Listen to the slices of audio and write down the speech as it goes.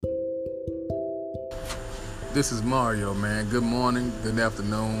This is Mario, man. Good morning, good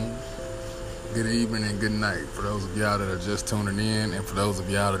afternoon, good evening, and good night for those of y'all that are just tuning in and for those of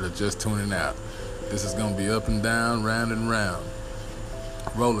y'all that are just tuning out. This is going to be up and down, round and round.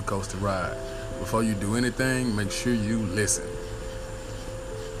 Roller coaster ride. Before you do anything, make sure you listen.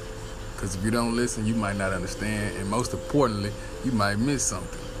 Because if you don't listen, you might not understand, and most importantly, you might miss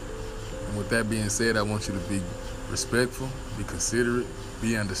something. And with that being said, I want you to be respectful, be considerate,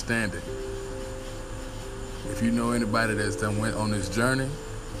 be understanding. If you know anybody that's done went on this journey,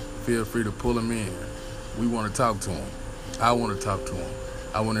 feel free to pull them in. We want to talk to them. I want to talk to them.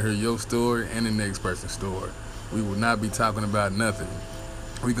 I want to hear your story and the next person's story. We will not be talking about nothing.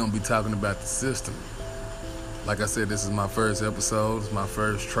 We're going to be talking about the system. Like I said, this is my first episode. It's my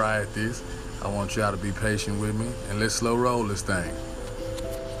first try at this. I want y'all to be patient with me, and let's slow roll this thing.